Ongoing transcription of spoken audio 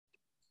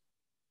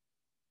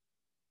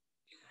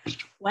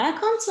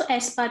Welcome to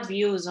Expert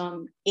Views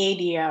on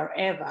ADR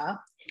EVA,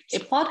 a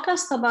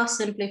podcast about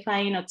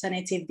simplifying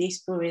alternative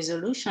dispute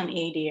resolution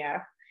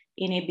ADR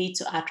in a bid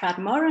to attract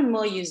more and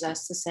more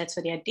users to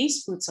settle their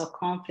disputes or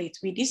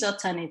conflicts with these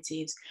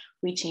alternatives,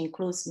 which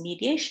includes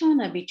mediation,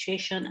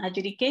 arbitration,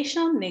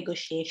 adjudication,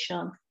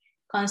 negotiation,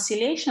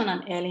 conciliation,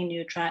 and early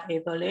neutral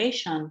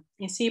evaluation.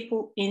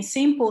 In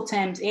simple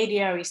terms,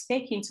 ADR is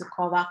taken to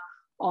cover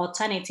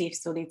alternatives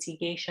to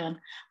litigation.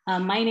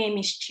 My name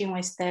is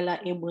Chinwe Stella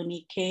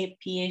Ebonike,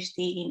 PhD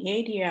in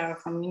ADR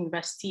from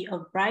University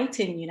of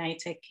Brighton,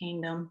 United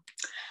Kingdom.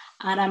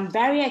 And I'm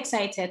very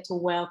excited to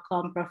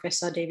welcome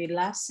Professor David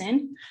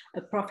Larson,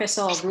 a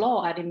professor of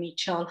law at the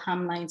Mitchell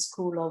Hamline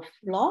School of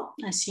Law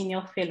and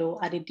senior fellow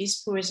at the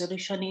Dispute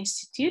Resolution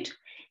Institute.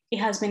 He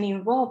has been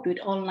involved with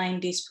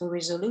online dispute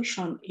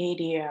resolution,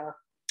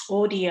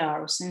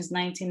 ODR, since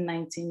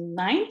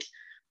 1999,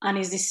 and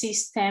is the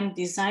system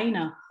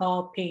designer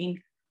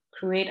helping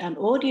create an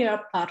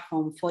ODR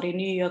platform for the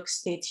New York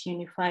State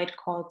Unified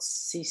Court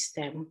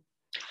System.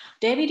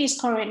 David is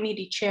currently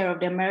the chair of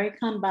the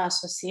American Bar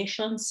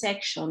Association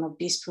section of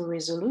dispute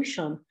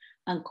resolution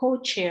and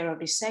co-chair of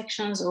the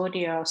section's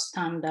ODR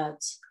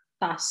Standards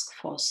Task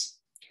Force.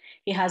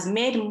 He has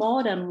made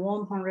more than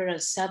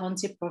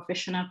 170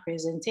 professional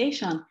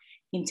presentations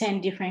in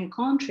 10 different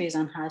countries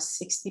and has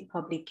 60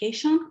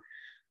 publications.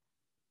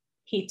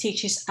 He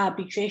teaches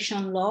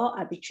arbitration law,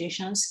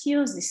 arbitration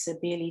skills,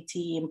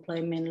 disability,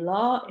 employment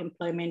law,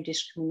 employment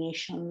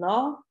discrimination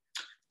law,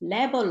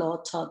 labor law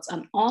thoughts,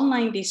 and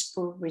online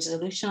dispute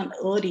resolution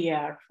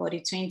ODR for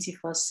the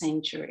 21st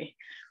century.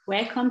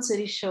 Welcome to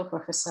the show,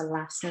 Professor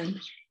Larson.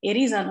 It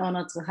is an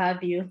honor to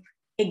have you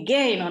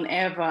again on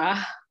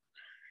EVA.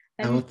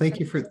 Well, thank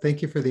you for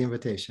the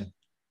invitation.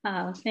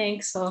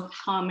 Thanks for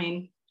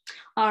coming.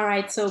 All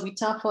right, so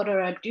without further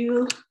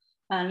ado,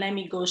 let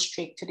me go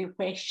straight to the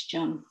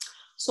question.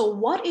 So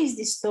what is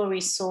the story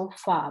so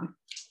far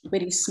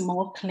with the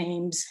small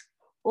claims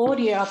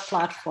ODR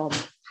platform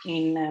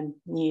in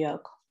New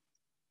York?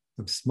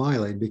 I'm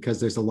smiling because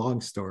there's a long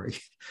story.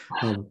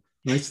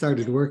 I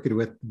started working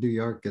with New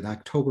York in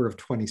October of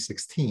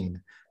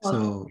 2016. Okay.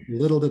 So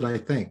little did I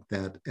think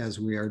that as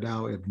we are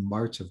now in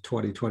March of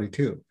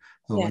 2022,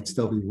 I'd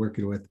still be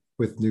working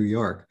with New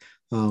York.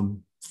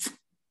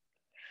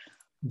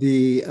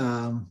 The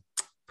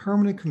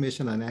Permanent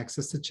Commission on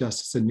Access to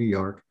Justice in New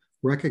York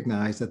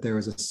recognized that there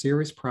was a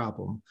serious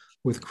problem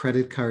with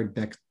credit card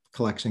debt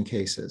collection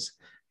cases,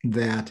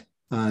 that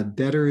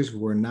debtors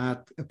were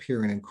not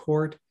appearing in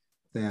court,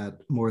 that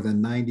more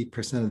than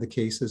 90% of the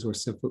cases were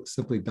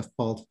simply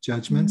default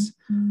judgments.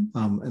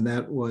 Mm-hmm. And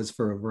that was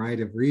for a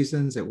variety of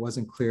reasons. It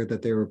wasn't clear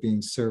that they were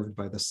being served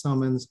by the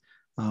summons.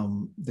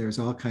 There's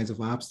all kinds of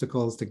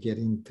obstacles to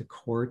getting to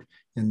court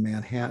in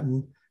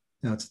Manhattan.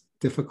 Now it's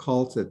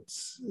difficult.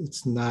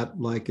 It's not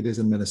like it is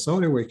in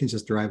Minnesota where you can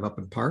just drive up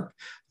and park.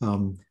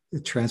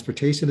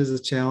 Transportation is a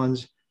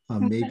challenge.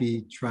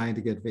 Maybe trying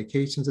to get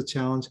vacations a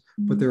challenge,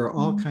 but there are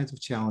all kinds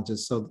of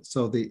challenges.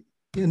 So the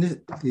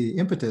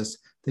impetus,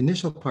 the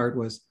initial part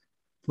was,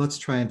 let's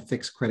try and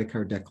fix credit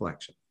card debt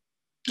collection.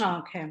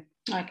 Okay,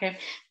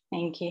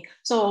 thank you.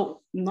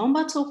 So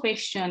number 2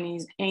 question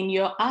is, in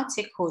your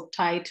article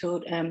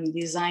titled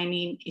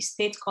Designing a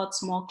State Court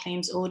Small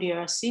Claims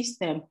ODR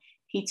System,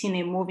 Hitting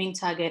a Moving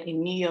Target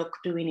in New York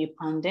During a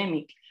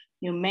Pandemic,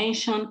 you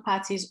mentioned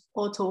parties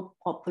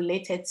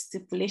auto-populated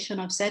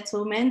stipulation of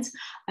settlement.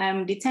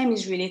 The term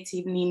is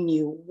relatively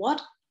new.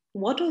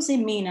 What does it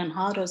mean and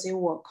how does it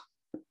work?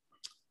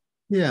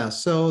 Yeah,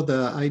 so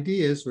the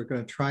idea is we're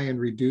going to try and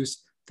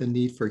reduce the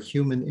need for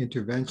human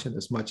intervention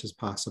as much as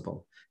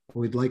possible.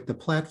 We'd like the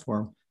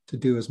platform to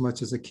do as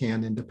much as it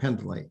can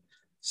independently.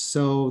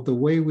 So the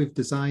way we've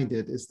designed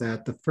it is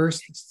that the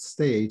first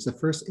stage, the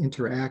first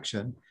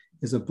interaction,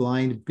 is a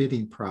blind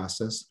bidding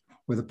process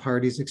where the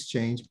parties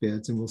exchange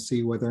bids, and we'll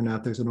see whether or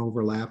not there's an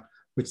overlap,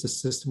 which the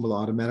system will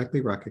automatically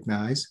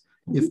recognize.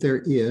 If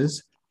there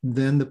is,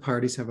 then the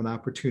parties have an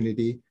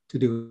opportunity to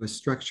do a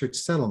structured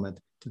settlement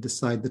to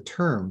decide the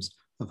terms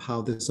of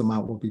how this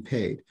amount will be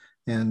paid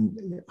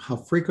and how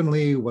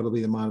frequently, what will be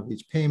the amount of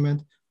each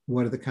payment,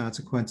 what are the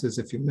consequences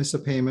if you miss a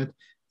payment.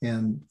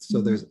 And so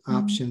there's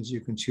options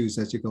you can choose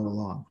as you go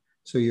along.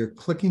 So you're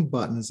clicking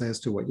buttons as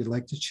to what you'd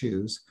like to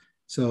choose.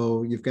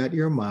 So you've got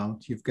your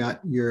amount, you've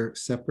got your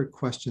separate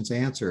questions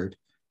answered.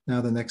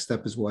 Now the next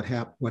step is what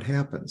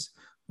happens?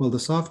 Well, the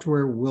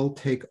software will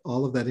take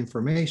all of that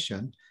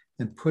information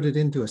and put it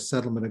into a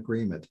settlement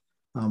agreement.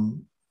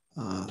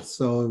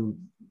 So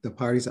the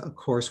parties, of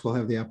course, will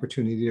have the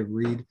opportunity to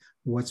read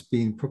what's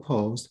being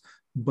proposed,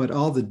 but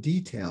all the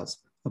details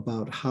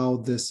about how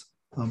this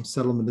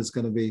settlement is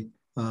going to be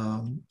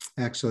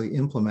actually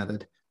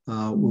implemented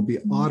will be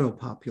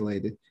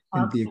auto-populated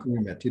in the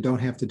agreement. You don't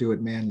have to do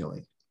it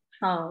manually.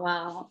 Oh,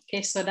 wow.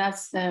 Okay, so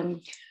that's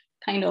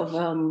kind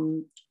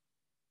of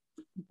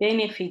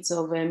benefits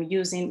of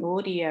using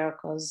ODR,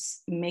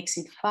 because it makes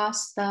it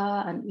faster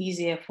and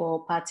easier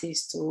for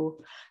parties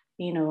to,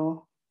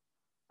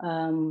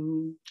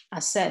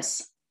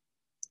 assess.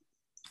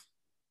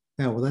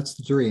 Yeah, well, that's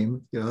the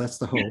dream. That's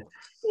the hope.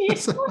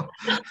 So,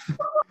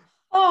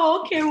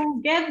 Oh, okay, we'll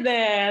get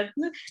there.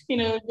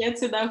 Get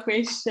to that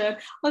question.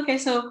 Okay,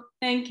 so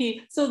thank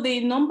you. So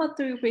the number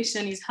 3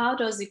 question is, how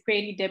does the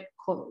credit debt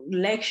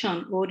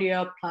collection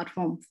ODR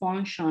platform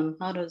function?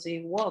 How does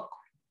it work?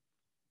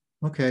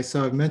 okay,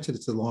 so I've mentioned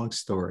it's a long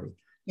story.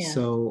 Yeah.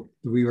 So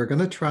we were going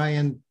to try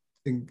and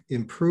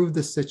improve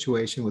the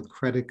situation with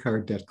credit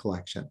card debt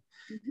collection.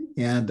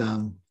 Mm-hmm.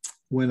 And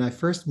when I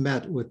first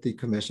met with the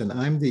commission,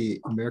 I'm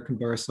the American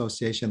Bar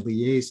Association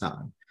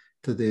liaison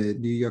to the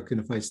New York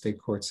Unified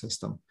State Court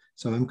System.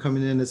 So I'm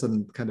coming in as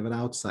a kind of an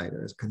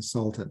outsider, as a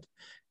consultant.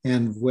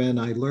 And when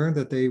I learned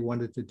that they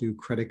wanted to do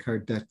credit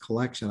card debt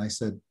collection, I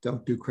said,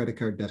 don't do credit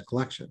card debt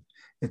collection.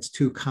 It's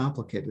too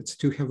complicated. It's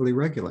too heavily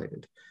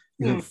regulated.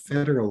 You have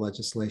federal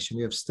legislation,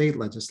 you have state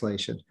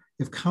legislation,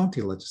 you have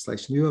county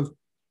legislation, you have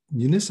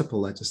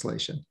municipal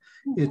legislation.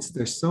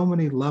 There's so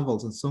many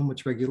levels and so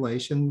much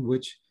regulation,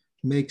 which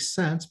makes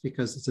sense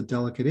because it's a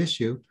delicate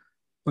issue,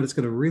 but it's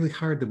going to be really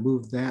hard to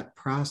move that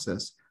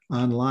process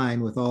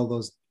online with all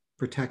those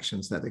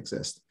protections that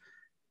exist.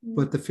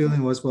 But the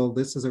feeling was, well,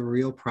 this is a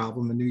real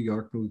problem in New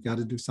York, and we've got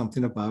to do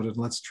something about it. And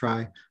let's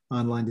try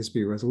online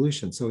dispute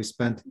resolution. So we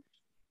spent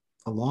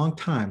a long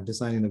time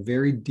designing a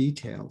very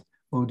detailed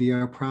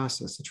ODR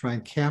process to try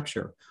and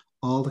capture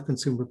all the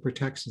consumer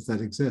protections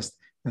that exist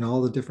and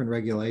all the different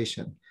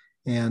regulation.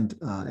 And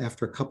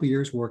after a couple of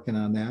years working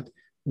on that,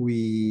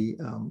 we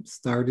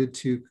started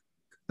to,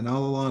 and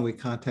all along we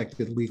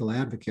contacted legal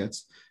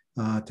advocates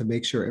to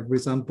make sure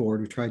everybody's on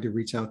board. We tried to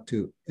reach out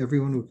to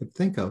everyone we could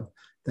think of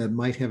that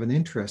might have an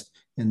interest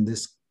in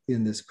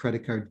this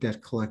credit card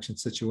debt collection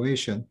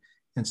situation.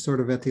 And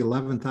sort of at the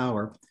 11th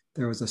hour,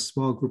 there was a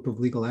small group of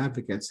legal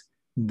advocates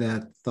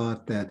that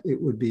thought that it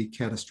would be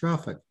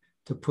catastrophic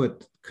to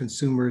put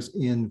consumers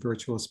in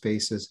virtual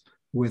spaces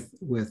with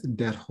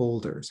debt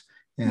holders.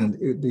 And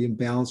the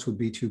imbalance would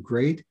be too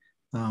great.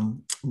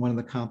 One of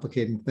the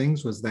complicating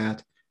things was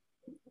that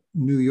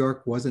New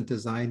York wasn't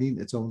designing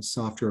its own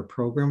software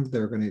program.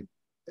 They're going to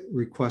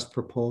request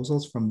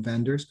proposals from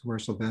vendors,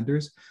 commercial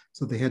vendors.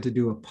 So they had to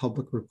do a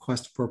public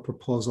request for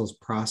proposals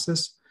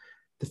process.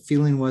 The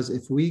feeling was,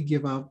 if we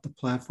give out the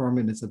platform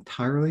in its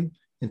entirety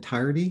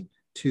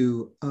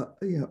to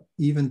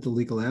even the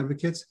legal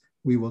advocates,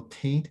 we will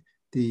taint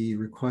the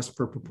request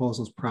for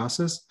proposals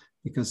process,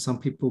 because some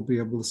people will be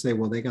able to say,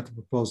 well, they got the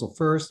proposal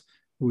first.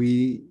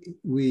 They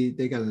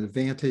got an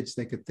advantage.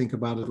 They could think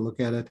about it, look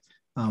at it.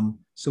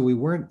 So we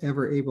weren't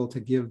ever able to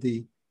give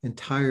the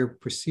entire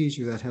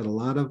procedure that had a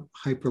lot of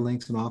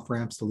hyperlinks and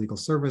off-ramps to legal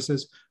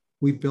services.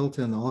 We built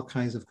in all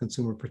kinds of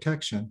consumer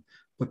protection,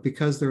 but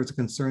because there was a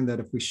concern that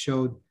if we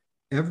showed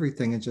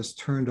everything and just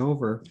turned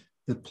over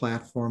the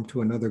platform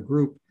to another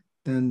group,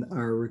 then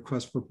our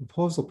request for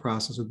proposal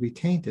process would be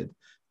tainted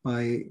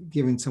by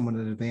giving someone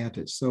an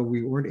advantage. So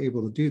we weren't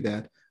able to do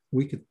that.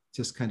 We could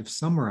just kind of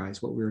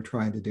summarize what we were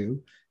trying to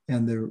do.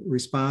 And the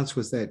response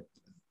was that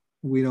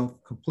we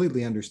don't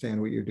completely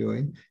understand what you're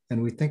doing,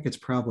 and we think it's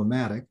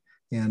problematic,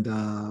 and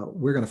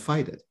we're going to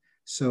fight it.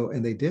 So,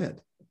 and they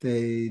did.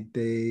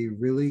 They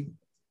really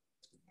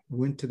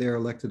went to their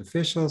elected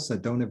officials,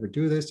 said, don't ever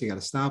do this, you got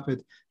to stop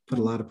it, put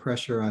a lot of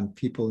pressure on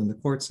people in the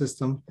court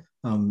system,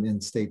 in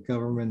state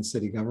government,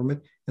 city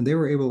government, and they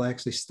were able to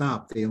actually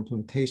stop the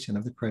implementation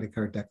of the credit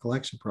card debt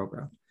collection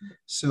program.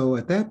 So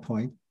at that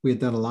point, we had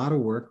done a lot of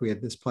work, we had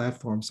this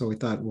platform, so we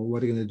thought, well,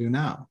 what are we going to do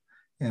now?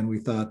 And we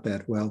thought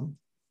that, well,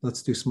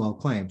 let's do small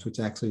claims, which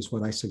actually is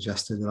what I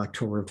suggested in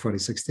October of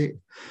 2016.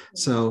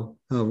 So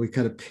we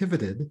kind of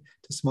pivoted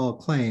to small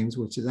claims,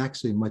 which is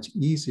actually much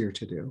easier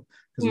to do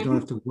because we don't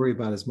have to worry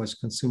about as much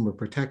consumer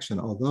protection.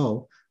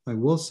 Although I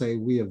will say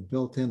we have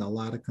built in a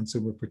lot of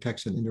consumer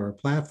protection into our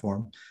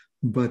platform.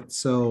 But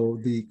so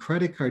the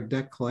credit card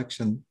debt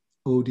collection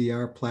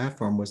ODR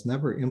platform was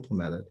never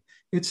implemented.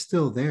 It's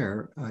still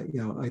there.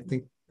 I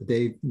think the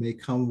day may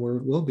come where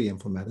it will be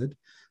implemented.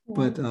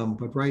 But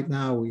right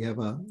now we have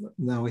a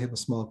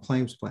small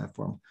claims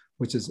platform,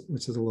 which is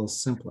a little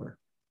simpler.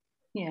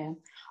 Yeah.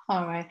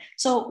 All right.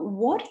 So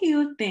what do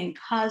you think?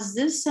 Has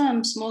this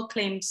small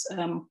claims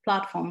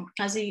platform,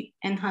 has it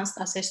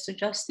enhanced access to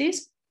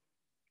justice?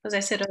 Because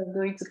I said I was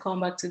going to come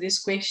back to this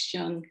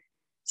question.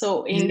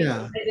 So in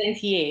the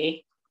present year,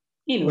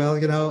 Well,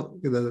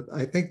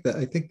 I think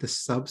the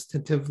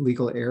substantive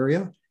legal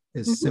area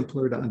is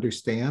simpler to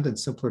understand and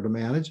simpler to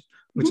manage,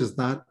 which is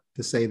not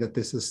to say that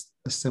this is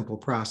a simple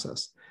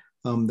process.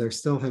 There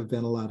still have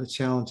been a lot of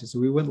challenges.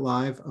 We went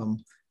live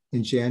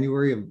in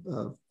January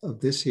of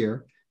this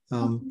year.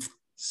 Actually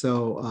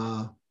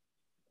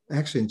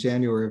in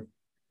January of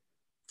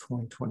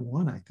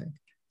 2021, I think.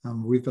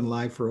 We've been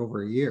live for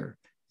over a year.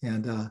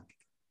 And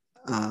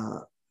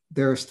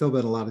there have still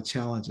been a lot of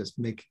challenges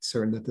making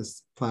certain that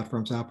this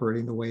platform's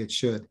operating the way it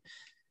should.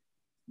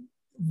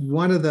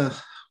 One of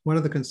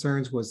the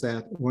concerns was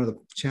that one of the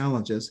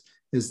challenges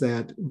is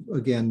that,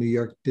 again, New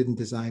York didn't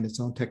design its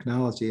own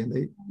technology,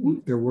 and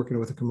they're working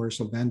with a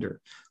commercial vendor.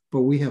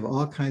 But we have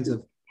all kinds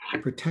of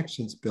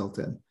protections built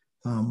in.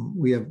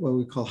 We have what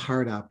we call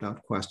hard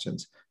opt-out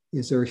questions.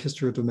 Is there a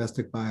history of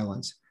domestic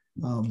violence?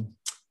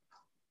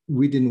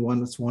 we didn't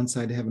want one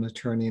side to have an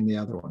attorney and the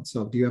other one.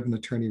 So do you have an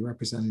attorney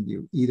representing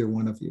you, either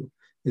one of you?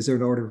 Is there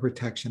an order of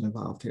protection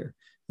involved here?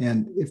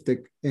 And if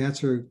the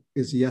answer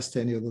is yes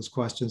to any of those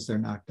questions, they're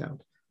knocked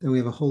out. Then we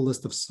have a whole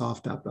list of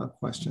soft opt-out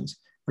questions.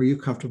 Are you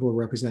comfortable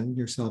representing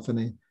yourself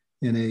in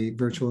a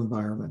virtual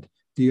environment?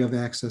 Do you have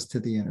access to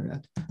the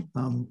internet?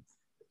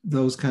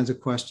 Those kinds of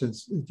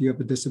questions. Do you have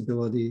a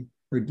disability,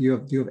 or do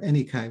you have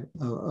any kind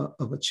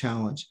of a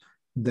challenge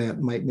that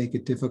might make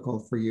it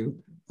difficult for you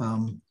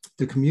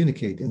to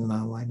communicate in an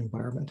online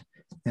environment?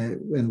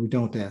 And we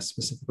don't ask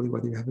specifically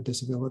whether you have a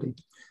disability.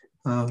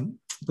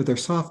 But they're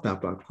soft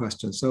opt-out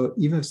questions. So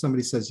even if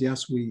somebody says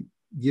yes, we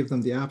give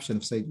them the option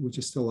of say, would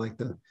you still like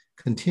to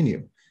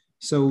continue?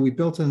 So we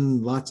built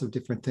in lots of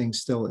different things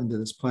still into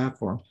this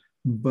platform.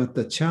 But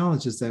the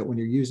challenge is that when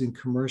you're using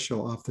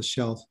commercial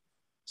off-the-shelf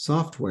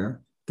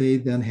software, they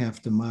then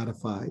have to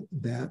modify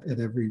that at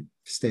every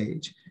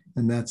stage.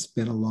 And that's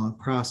been a long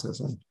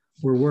process. And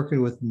we're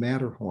working with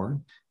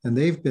Matterhorn, and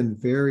they've been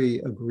very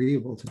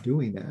agreeable to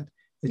doing that.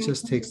 It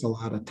just takes a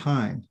lot of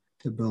time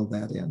to build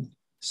that in.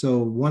 So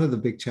one of the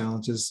big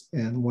challenges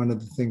and one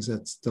of the things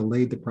that's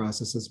delayed the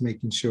process is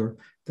making sure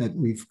that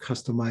we've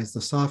customized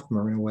the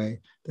software in a way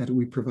that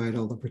we provide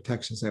all the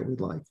protections that we'd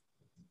like.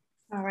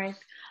 All right.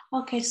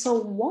 Okay, so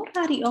what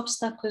are the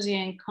obstacles you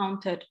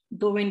encountered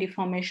during the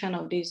formation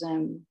of this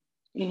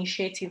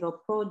initiative or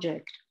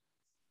project?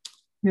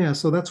 Yeah,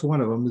 so that's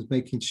one of them, is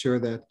making sure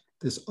that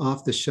this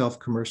off-the-shelf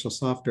commercial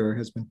software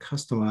has been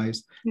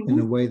customized in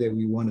a way that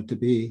we want it to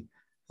be.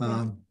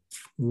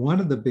 One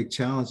of the big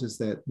challenges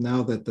that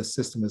now that the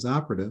system is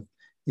operative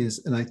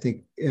is, and I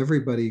think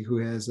everybody who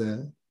has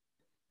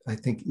I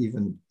think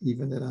even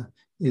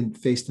in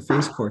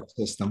face-to-face court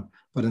system,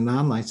 but an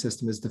online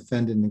system, is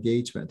defendant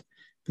engagement.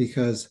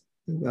 Because,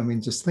 I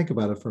mean, just think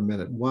about it for a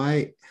minute.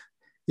 Why,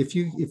 if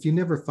you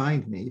never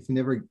find me, if you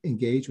never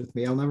engage with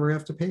me, I'll never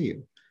have to pay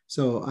you.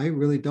 So I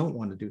really don't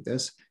want to do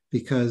this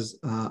because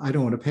I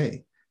don't want to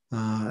pay.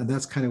 And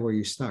that's kind of where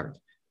you start.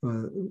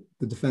 The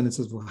defendant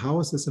says, well, how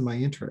is this in my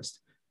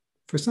interest?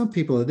 For some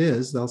people it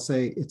is. They'll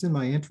say, it's in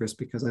my interest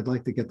because I'd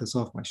like to get this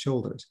off my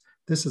shoulders.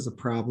 This is a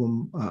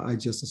problem. I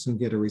just as soon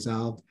get it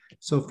resolved.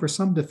 So for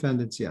some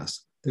defendants,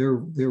 yes, they're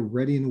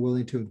ready and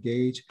willing to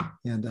engage,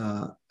 and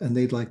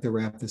they'd like to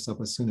wrap this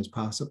up as soon as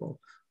possible.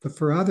 But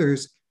for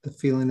others, the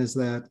feeling is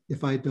that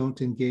if I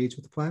don't engage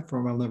with the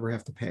platform, I'll never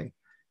have to pay.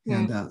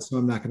 And so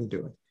I'm not going to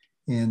do it.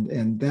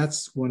 And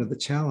that's one of the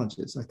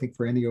challenges, I think,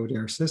 for any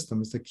ODR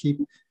system, is to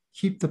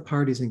keep the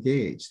parties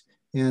engaged.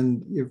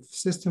 And your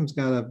system's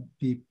got to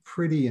be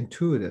pretty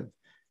intuitive,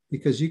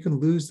 because you can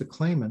lose the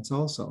claimants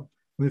also.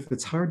 I mean, if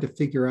it's hard to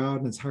figure out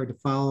and it's hard to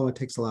follow, it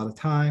takes a lot of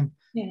time,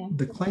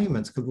 the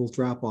claimants will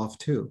drop off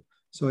too.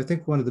 So I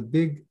think one of the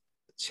big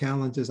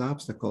challenges,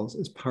 obstacles,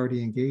 is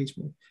party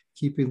engagement,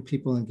 keeping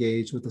people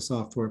engaged with the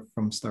software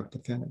from start to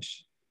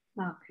finish.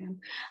 Okay.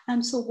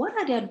 So what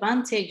are the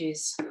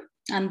advantages?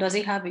 And does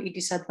it have a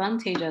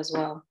disadvantage as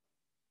well?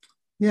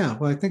 Yeah,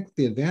 well, I think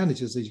the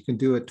advantage is that you can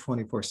do it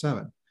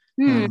 24/7.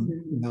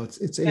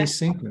 It's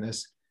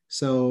asynchronous.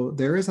 So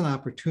there is an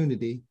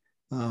opportunity.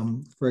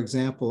 For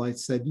example, I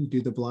said you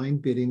do the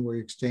blind bidding where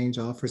you exchange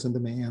offers and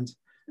demands.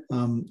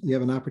 You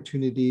have an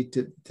opportunity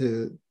to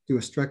do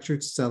a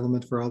structured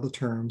settlement for all the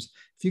terms.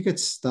 If you get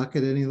stuck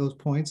at any of those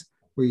points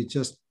where you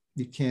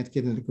can't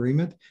get an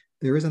agreement,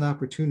 there is an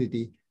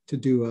opportunity to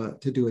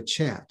do a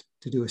chat,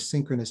 to do a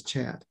synchronous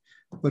chat.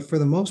 But for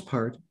the most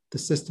part, the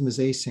system is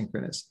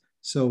asynchronous.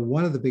 So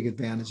one of the big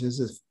advantages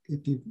is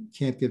if you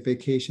can't get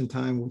vacation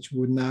time, which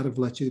would not have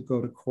let you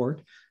go to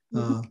court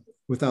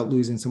without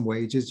losing some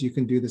wages, you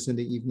can do this in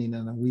the evening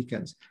and on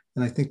weekends.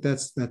 And I think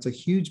that's a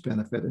huge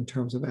benefit in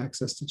terms of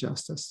access to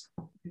justice.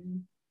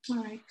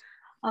 All right.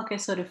 Okay,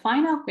 so the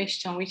final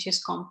question, which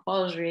is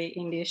compulsory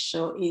in this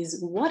show,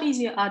 is what is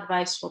your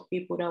advice for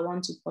people that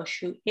want to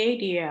pursue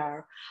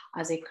ADR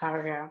as a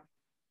career?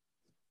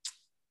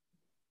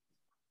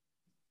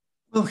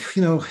 Well,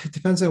 it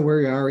depends on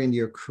where you are in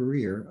your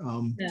career.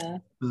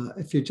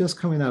 If you're just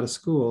coming out of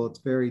school, it's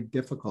very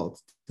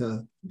difficult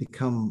to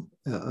become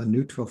a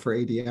neutral for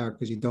ADR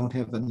because you don't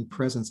have any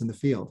presence in the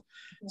field.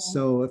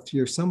 So if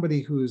you're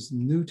somebody who's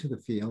new to the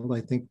field,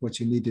 I think what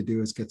you need to do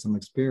is get some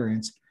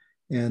experience.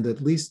 And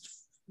at least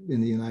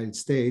in the United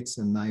States,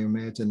 and I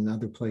imagine in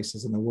other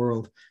places in the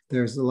world,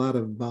 there's a lot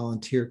of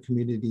volunteer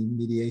community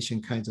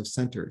mediation kinds of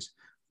centers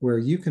where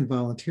you can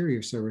volunteer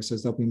your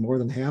services. They'll be more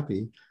than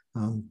happy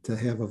to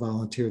have a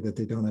volunteer that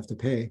they don't have to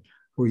pay,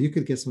 where you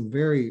could get some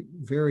very,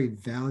 very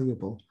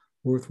valuable,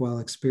 worthwhile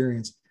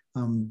experience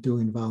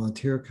doing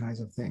volunteer kinds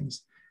of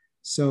things.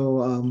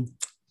 So,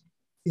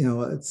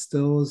 it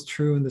still is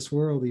true in this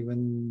world,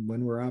 even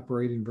when we're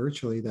operating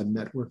virtually, that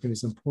networking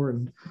is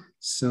important.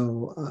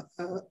 So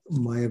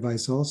my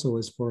advice also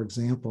is, for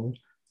example,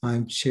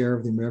 I'm chair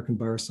of the American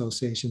Bar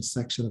Association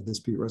section of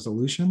dispute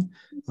resolution.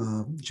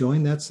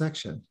 Join that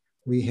section.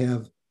 We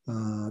have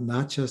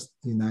not just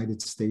the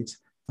United States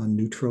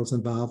neutrals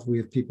involved. We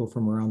have people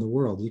from around the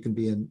world. You can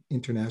be an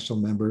international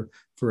member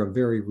for a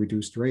very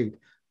reduced rate.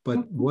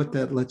 But what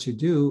that lets you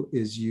do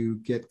is you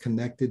get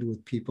connected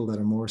with people that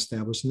are more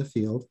established in the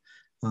field.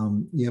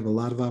 You have a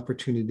lot of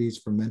opportunities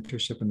for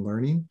mentorship and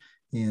learning,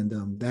 and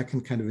that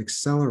can kind of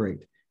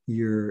accelerate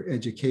your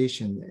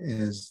education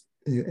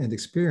and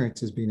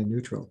experience as being a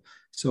neutral.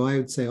 So I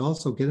would say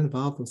also get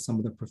involved with some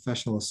of the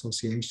professional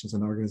associations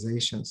and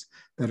organizations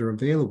that are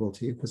available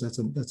to you, because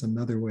that's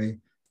another way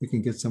you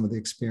can get some of the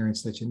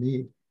experience that you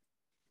need.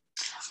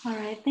 All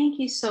right, thank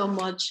you so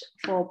much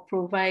for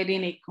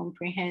providing a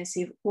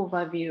comprehensive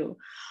overview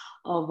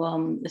of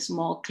the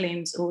Small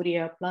Claims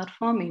ODR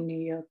platform in New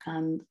York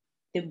and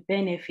the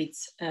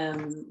benefits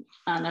and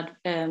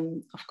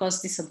of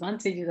course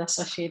disadvantages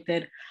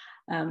associated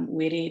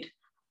with it.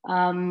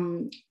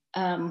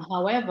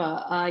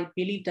 However, I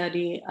believe that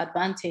the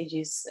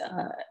advantages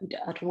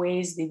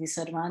outweighs the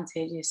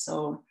disadvantages.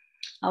 So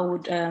I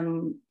would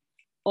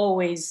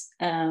always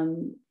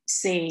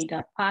say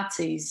that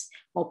parties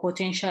or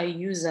potential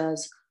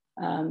users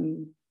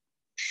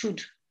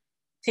should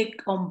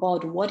take on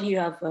board what you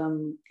have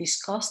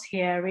discussed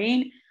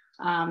herein,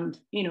 and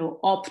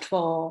opt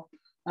for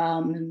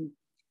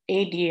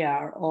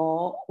ADR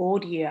or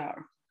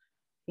ODR.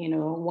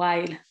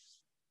 While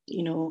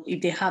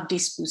if they have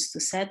disputes to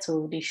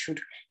settle, they should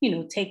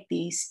take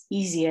this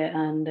easier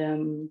and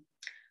the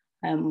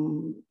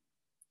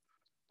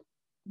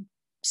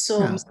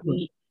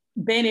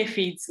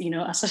benefits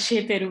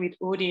associated with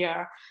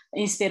ODR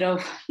instead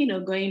of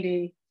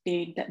going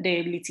the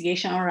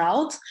litigation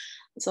route.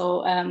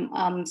 So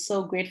I'm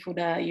so grateful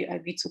that you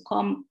agreed to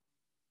come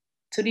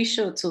to the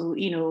show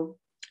to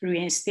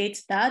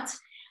reinstate that.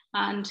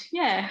 And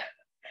yeah.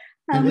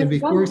 And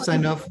before we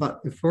sign off,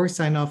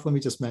 let me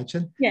just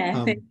mention.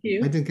 Thank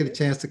you. I didn't get a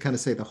chance to kind of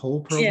say the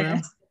whole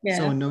program. Yeah.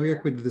 So in New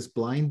York, we do this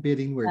blind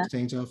bidding where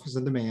exchange offers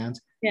and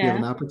demands. You have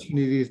an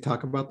opportunity to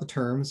talk about the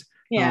terms.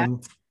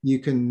 You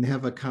can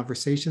have a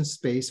conversation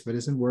space if it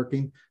isn't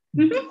working.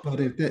 But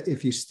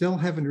if you still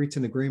haven't reached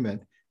an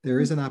agreement, there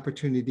is an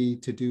opportunity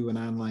to do an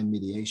online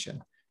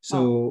mediation.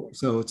 So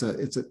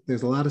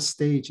there's a lot of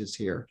stages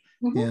here,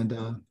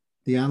 and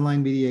the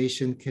online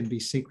mediation can be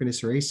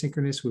synchronous or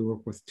asynchronous. We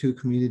work with 2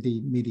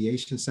 community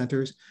mediation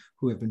centers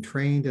who have been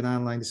trained in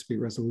online dispute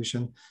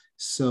resolution.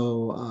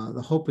 So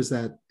the hope is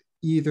that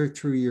either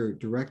through your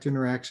direct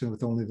interaction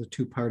with only the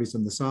 2 parties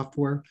in the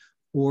software,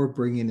 or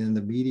bringing in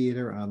the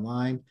mediator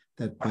online,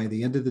 that by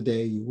the end of the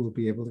day, you will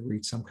be able to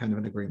reach some kind of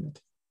an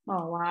agreement.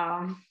 Oh,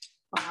 wow.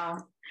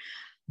 Wow.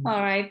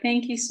 All right.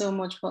 Thank you so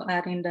much for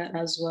adding that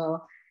as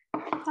well.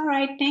 All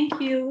right. Thank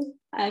you.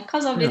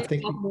 Because of the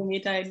time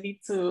limit, I need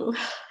to.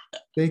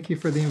 Thank you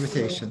for the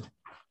invitation.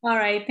 All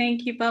right.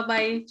 Thank you.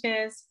 Bye-bye.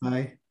 Cheers.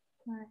 Bye.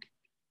 Bye.